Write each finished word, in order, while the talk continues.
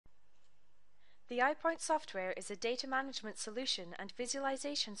The iPoint software is a data management solution and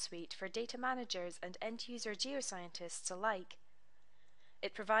visualization suite for data managers and end-user geoscientists alike.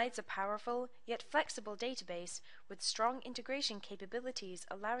 It provides a powerful yet flexible database with strong integration capabilities,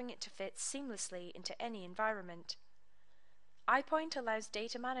 allowing it to fit seamlessly into any environment. iPoint allows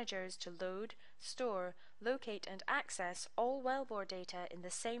data managers to load, store, locate and access all Wellbore data in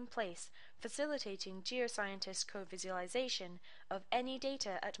the same place, facilitating geoscientist co-visualization of any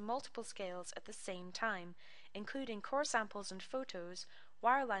data at multiple scales at the same time, including core samples and photos,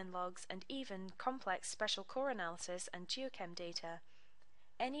 wireline logs and even complex special core analysis and geochem data.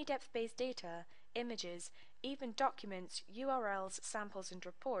 Any depth-based data, images, even documents, URLs, samples and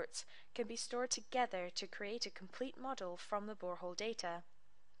reports can be stored together to create a complete model from the borehole data.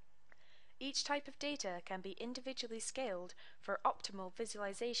 Each type of data can be individually scaled for optimal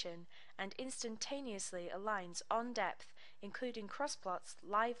visualization and instantaneously aligns on depth, including crossplots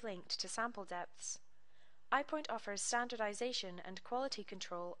live linked to sample depths. iPoint offers standardization and quality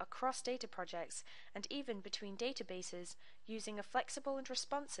control across data projects and even between databases, using a flexible and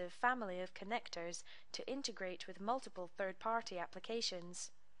responsive family of connectors to integrate with multiple third-party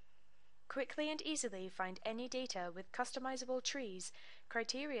applications. Quickly and easily find any data with customizable trees,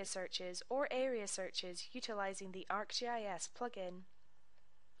 criteria searches, or area searches utilizing the ArcGIS plugin.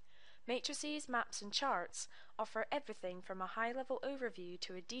 Matrices, maps, and charts offer everything from a high-level overview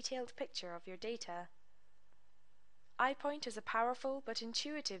to a detailed picture of your data. iPoint is a powerful but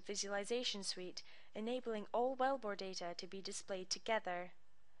intuitive visualization suite, enabling all Wellbore data to be displayed together.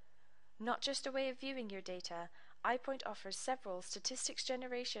 Not just a way of viewing your data, iPoint offers several statistics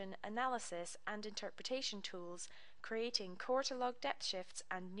generation, analysis, and interpretation tools, creating core-to-log depth shifts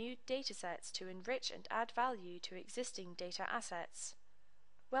and new datasets to enrich and add value to existing data assets.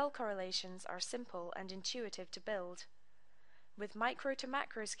 Well correlations are simple and intuitive to build. With micro to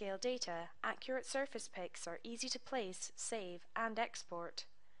macro scale data, accurate surface picks are easy to place, save, and export.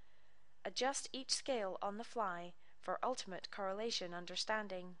 Adjust each scale on the fly for ultimate correlation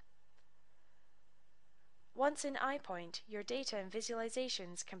understanding. Once in iPoint, your data and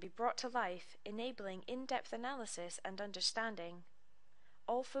visualizations can be brought to life, enabling in-depth analysis and understanding,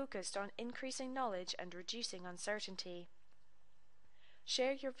 all focused on increasing knowledge and reducing uncertainty.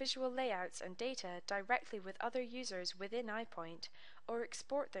 Share your visual layouts and data directly with other users within iPoint, or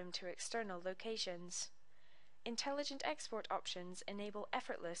export them to external locations. Intelligent export options enable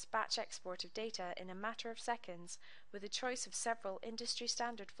effortless batch export of data in a matter of seconds with a choice of several industry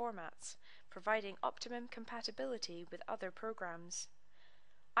standard formats, providing optimum compatibility with other programs.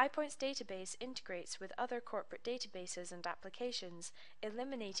 iPoint's database integrates with other corporate databases and applications,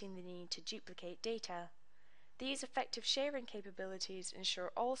 eliminating the need to duplicate data. These effective sharing capabilities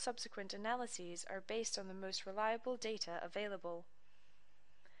ensure all subsequent analyses are based on the most reliable data available.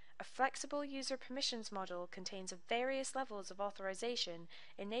 A flexible user permissions model contains various levels of authorization,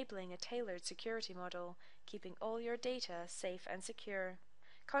 enabling a tailored security model, keeping all your data safe and secure.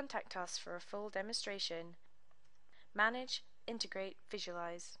 Contact us for a full demonstration. Manage, integrate,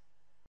 visualize.